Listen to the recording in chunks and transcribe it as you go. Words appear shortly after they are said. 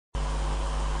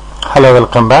Hello,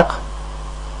 welcome back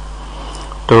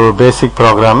to basic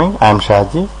programming. I am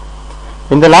Shaji.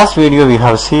 In the last video we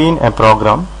have seen a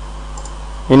program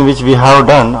in which we have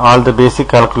done all the basic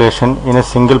calculation in a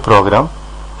single program.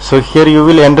 So here you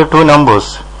will enter two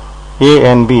numbers A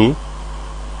and B,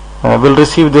 will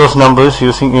receive those numbers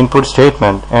using input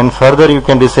statement, and further you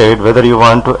can decide whether you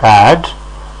want to add.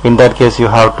 In that case you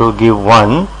have to give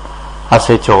 1 as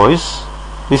a choice.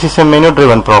 This is a menu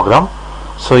driven program.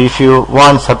 So if you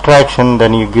want subtraction,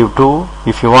 then you give 2.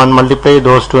 If you want multiply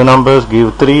those two numbers,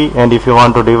 give 3, and if you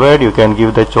want to divide, you can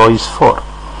give the choice 4.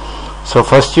 So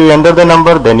first you enter the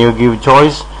number, then you give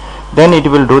choice, then it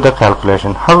will do the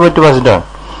calculation. How it was done?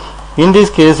 In this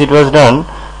case it was done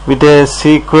with a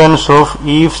sequence of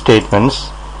if statements.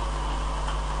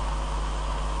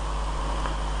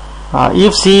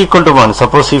 If C equal to 1,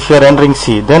 suppose if you are entering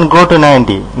C, then go to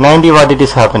 90. What it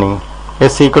is happening?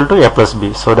 S equal to A plus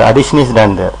B, so the addition is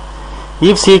done there.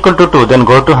 If C equal to 2, then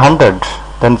go to 100,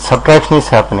 then subtraction is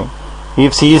happening.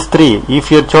 If C is 3, if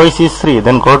your choice is 3,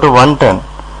 then go to 110,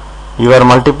 you are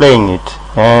multiplying it.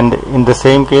 And in the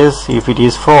same case, if it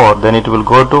is 4, then it will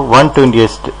go to 120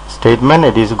 statement,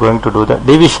 it is going to do the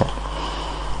division.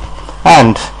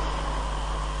 And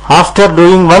after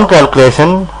doing one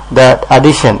calculation, that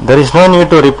addition, there is no need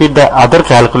to repeat the other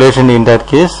calculation in that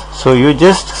case. So you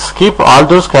just skip all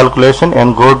those calculation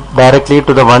and go directly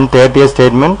to the 130th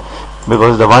statement,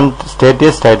 because the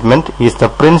 130th statement is the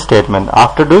print statement.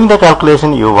 After doing the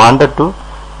calculation, you wanted to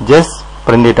just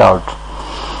print it out.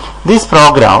 This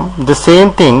program, the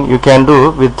same thing you can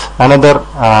do with another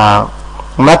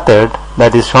method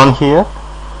that is shown here.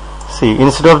 See,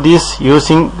 instead of this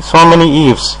using so many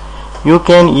ifs, you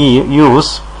can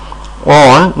use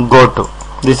on goto.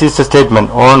 This is the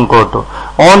statement on goto.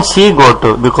 On C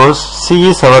goto, because C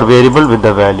is our variable with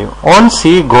the value. On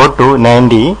C goto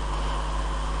 90,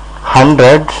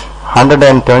 100,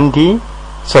 120,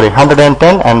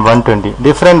 110 and 120,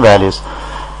 different values.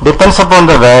 Depends upon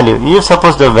the value. If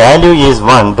suppose the value is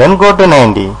 1, then go to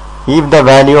 90. If the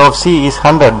value of C is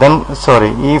 100, then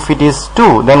if it is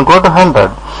 2, then go to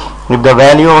 100. If the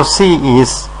value of C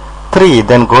is 3,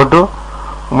 then go to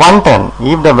 110.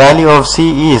 If the value of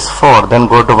C is 4, then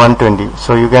go to 120.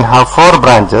 So you can have 4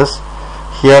 branches.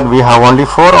 Here we have only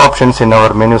 4 options in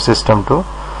our menu system too,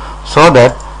 so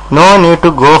that no need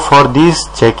to go for these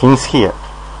checkings here.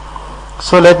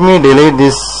 So let me delete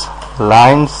these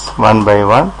lines one by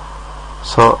one.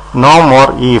 So no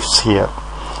more ifs here.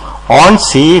 On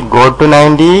C go to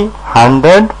 90,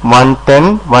 100,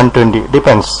 110, 120,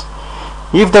 depends.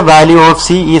 If the value of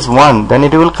C is 1, then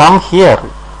it will come here.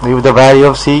 If the value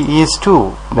of C is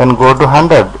 2, then go to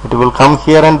 100, it will come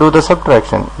here and do the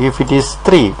subtraction. If it is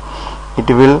 3, it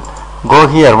will go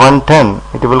here 110,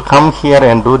 it will come here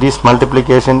and do this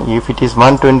multiplication. If it is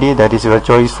 120, that is your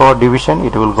choice for division,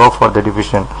 it will go for the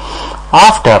division.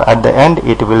 After, at the end,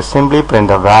 it will simply print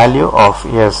the value of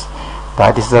S.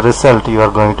 That is the result you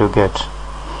are going to get.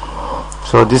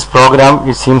 So this program,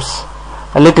 it seems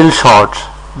a little short.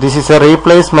 This is a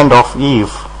replacement of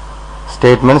if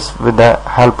statements with the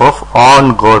help of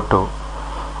on goto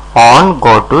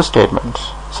statements.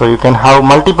 So you can have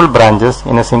multiple branches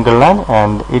in a single line,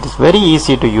 and it is very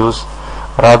easy to use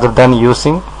rather than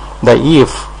using the if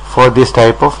for this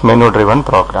type of menu driven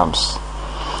programs.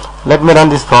 Let me run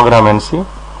this program and see.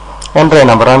 Enter a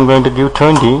number. I am going to give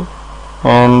 20,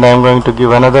 and I am going to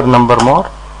give another number more,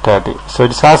 30. So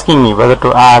it is asking me whether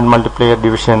to add, multiply, or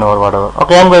division or whatever.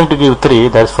 Okay, I am going to give 3,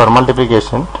 that is for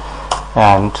multiplication,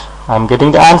 and I am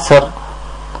getting the answer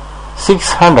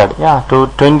 600. Yeah, to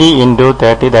 20 into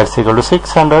 30, that's equal to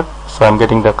 600. So I am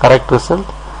getting the correct result.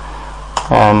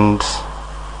 And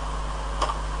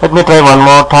let me try one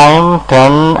more time.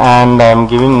 10, and I am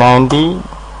giving 90.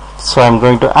 So I am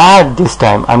going to add this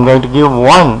time. I am going to give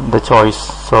 1 the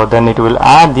choice. So then it will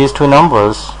add these two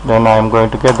numbers. Then I am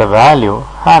going to get the value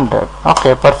 100.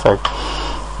 Okay, perfect.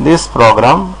 This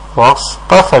program works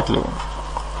perfectly.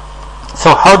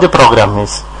 So how the program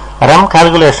is? RAM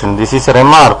calculation. This is a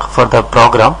remark for the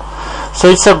program. So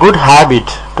it's a good habit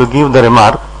to give the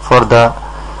remark for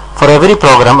every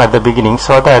program at the beginning,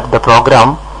 so that the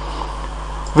program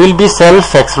will be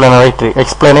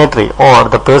self-explanatory, or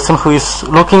the person who is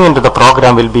looking into the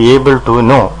program will be able to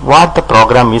know what the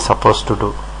program is supposed to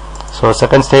do. So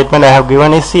second statement I have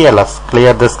given is CLS,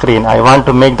 clear the screen. I want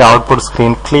to make the output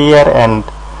screen clear, and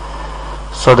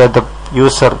so that the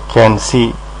user can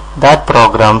see that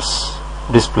program's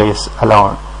displays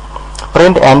alone.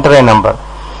 Print, enter a number.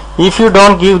 If you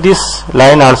don't give this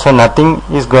line also, nothing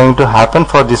is going to happen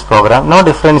for this program. No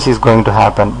difference is going to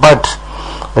happen, but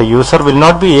the user will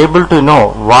not be able to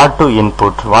know what to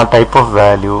input, what type of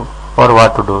value, or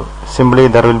what to do. Simply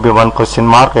there will be one question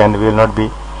mark and we will not be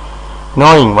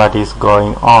knowing what is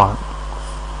going on.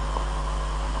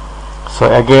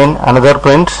 So again another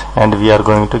print, and we are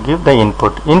going to give the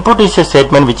input. Input is a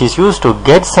statement which is used to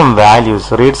get some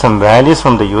values, read some values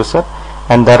from the user,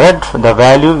 and the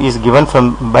value is given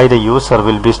by the user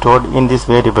will be stored in these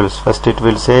variables. First it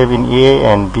will save in A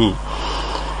and B.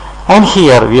 And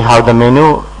here we have the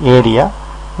menu area.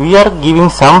 We are giving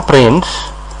some prints.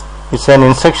 It's an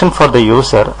instruction for the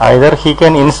user. Either he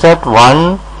can insert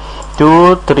 1,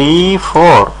 2, 3,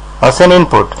 4 as an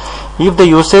input. If the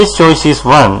usage choice is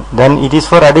 1, then it is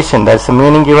for addition. That's the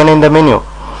meaning given in the menu.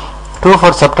 2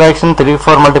 for subtraction, 3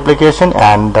 for multiplication,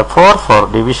 and 4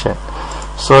 for division.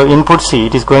 So input C,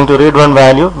 it is going to read one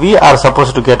value. We are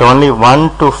supposed to get only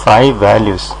 1 to 5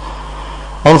 values.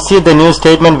 And see, the new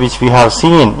statement which we have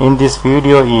seen in this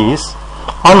video is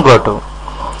on goto.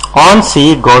 On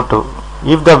C, goto.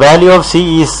 If the value of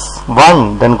C is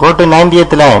 1, then go to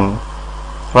 90th line.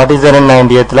 What is there in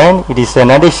 90th line? It is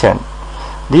an addition.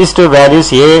 These two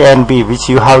values A and B which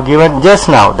you have given just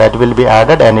now, that will be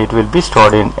added and it will be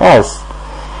stored in S.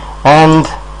 And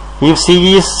if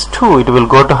C is 2, it will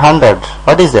go to 100.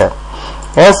 What is that?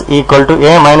 S equal to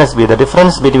A minus B. The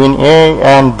difference between A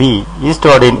and B is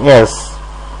stored in S.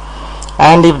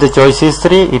 And if the choice is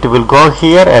 3, it will go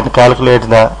here and calculate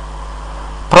the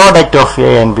product of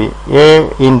A and B.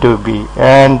 A into B.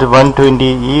 And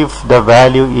 120 if the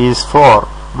value is 4.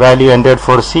 Value entered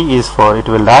for C is 4. It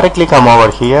will directly come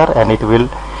over here and it will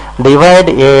divide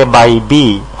A by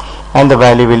B, and the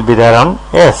value will be there on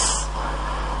S.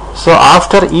 So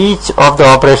after each of the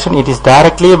operation, it is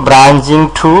directly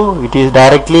branching to, it is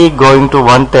directly going to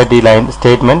 130 line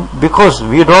statement, because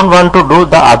we don't want to do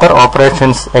the other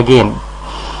operations again.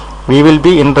 We will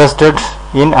be interested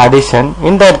in addition.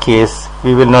 In that case,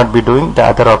 we will not be doing the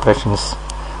other operations.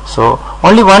 So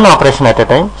only one operation at a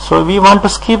time. So we want to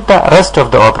skip the rest of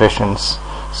the operations.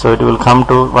 So it will come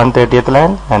to 130th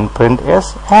line and print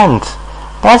S, and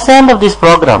that's the end of this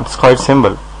program. It's quite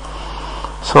simple.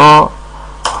 So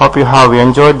hope you have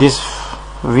enjoyed this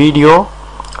video.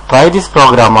 Try this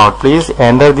program out. Please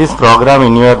enter this program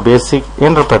in your basic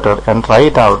interpreter and try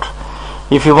it out.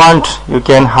 If you want, you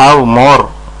can have more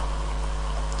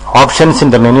options in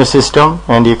the menu system,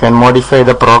 and you can modify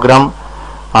the program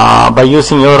by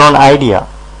using your own idea.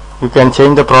 You can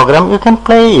change the program, you can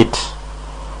play it.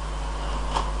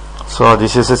 So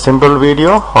this is a simple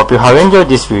video. Hope you have enjoyed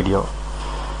this video.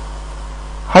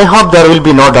 I hope there will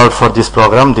be no doubt for this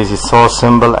program. This is so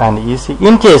simple and easy.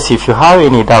 In case if you have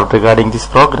any doubt regarding this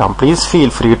program, please feel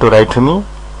free to write to me.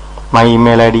 My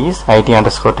email ID is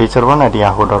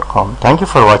it_teacher1@yahoo.com. Thank you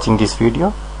for watching this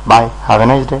video. Bye. Have a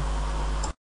nice day.